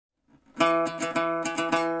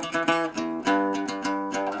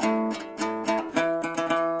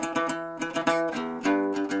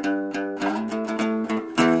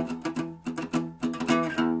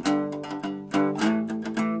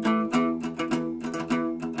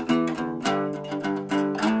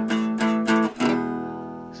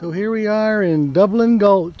So here we are in Dublin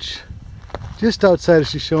Gulch, just outside of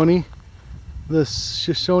Shoshone. The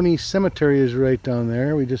Shoshone Cemetery is right down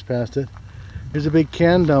there. We just passed it. There's a big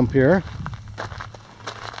can dump here.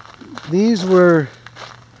 These were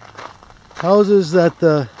houses that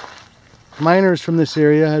the miners from this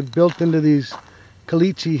area had built into these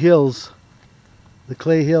caliche hills, the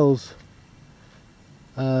clay hills,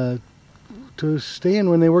 to stay in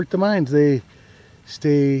when they worked the mines. They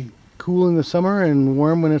stay cool in the summer and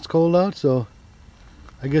warm when it's cold out, so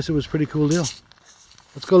I guess it was a pretty cool deal.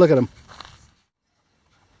 Let's go look at them.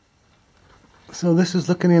 So this is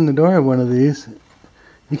looking in the door of one of these.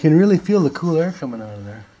 You can really feel the cool air coming out of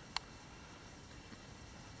there.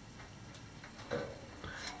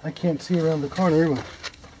 I can't see around the corner, but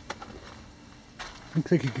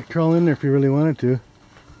looks like you could crawl in there if you really wanted to.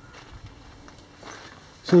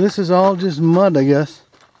 So this is all just mud, I guess.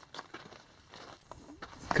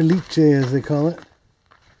 Caliche, as they call it.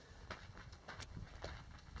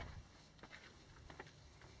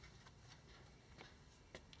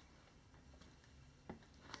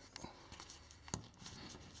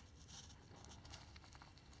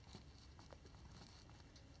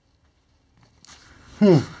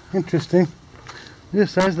 Interesting. Look at the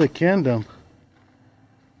size of the can dump.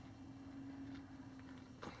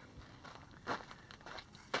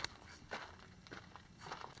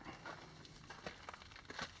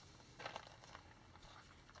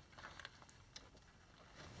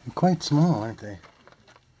 They're quite small, aren't they?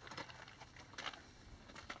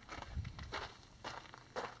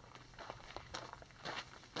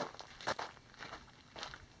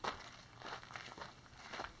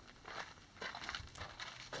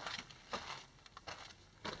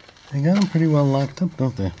 They got them pretty well locked up,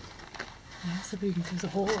 don't they? Yeah, so you can there's a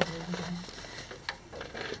hole over there.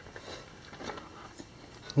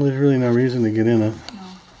 Well, there's really no reason to get in it. No.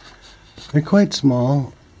 They're quite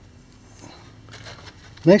small.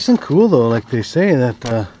 Nice and cool though, like they say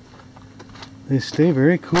that they stay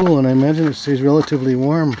very cool, and I imagine it stays relatively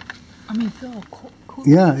warm. I mean, Phil, cool.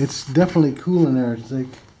 Yeah, it's definitely cool in there. It's like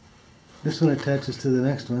this one attaches to the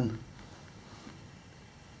next one.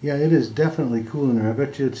 Yeah, it is definitely cool in there. I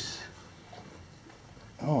bet you it's,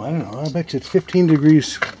 oh, I don't know, I bet you it's 15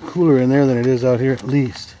 degrees cooler in there than it is out here at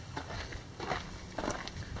least.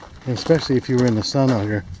 And especially if you were in the sun out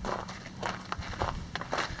here.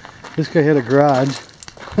 This guy had a garage.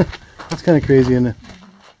 That's kind of crazy, isn't it?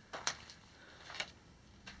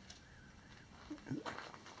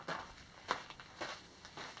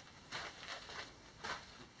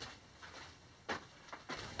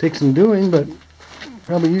 Takes some doing, but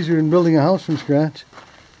probably easier than building a house from scratch.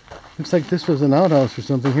 Looks like this was an outhouse or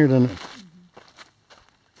something here, doesn't it?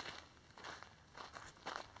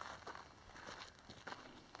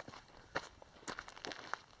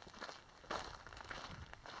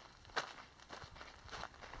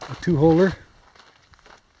 A two-holer.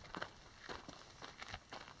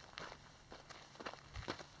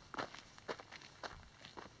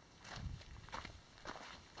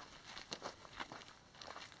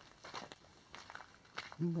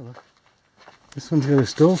 This one's got a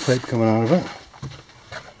stovepipe coming out of it.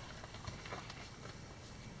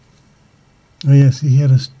 Oh yeah, see, he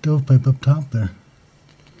had a stovepipe up top there.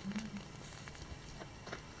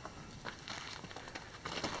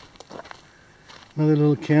 Another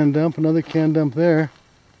little can dump, another can dump there.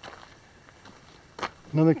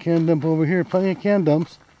 Another can dump over here, plenty of can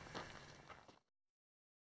dumps.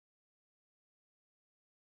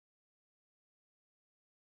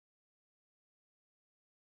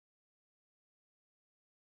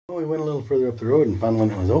 Well, we went a little further up the road and found one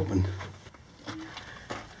that was open.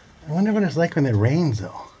 I wonder what it's like when it rains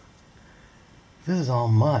though. This is all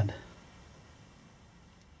mud.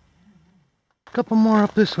 A couple more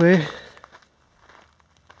up this way.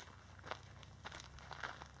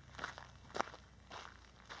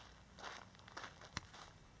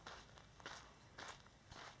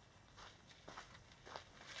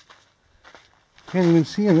 Can't even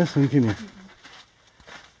see in this one, can you?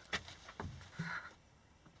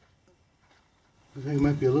 I think it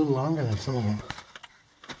might be a little longer than some of them.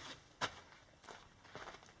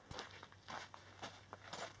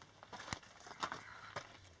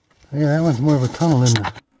 Yeah, that one's more of a tunnel, isn't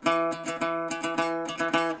it?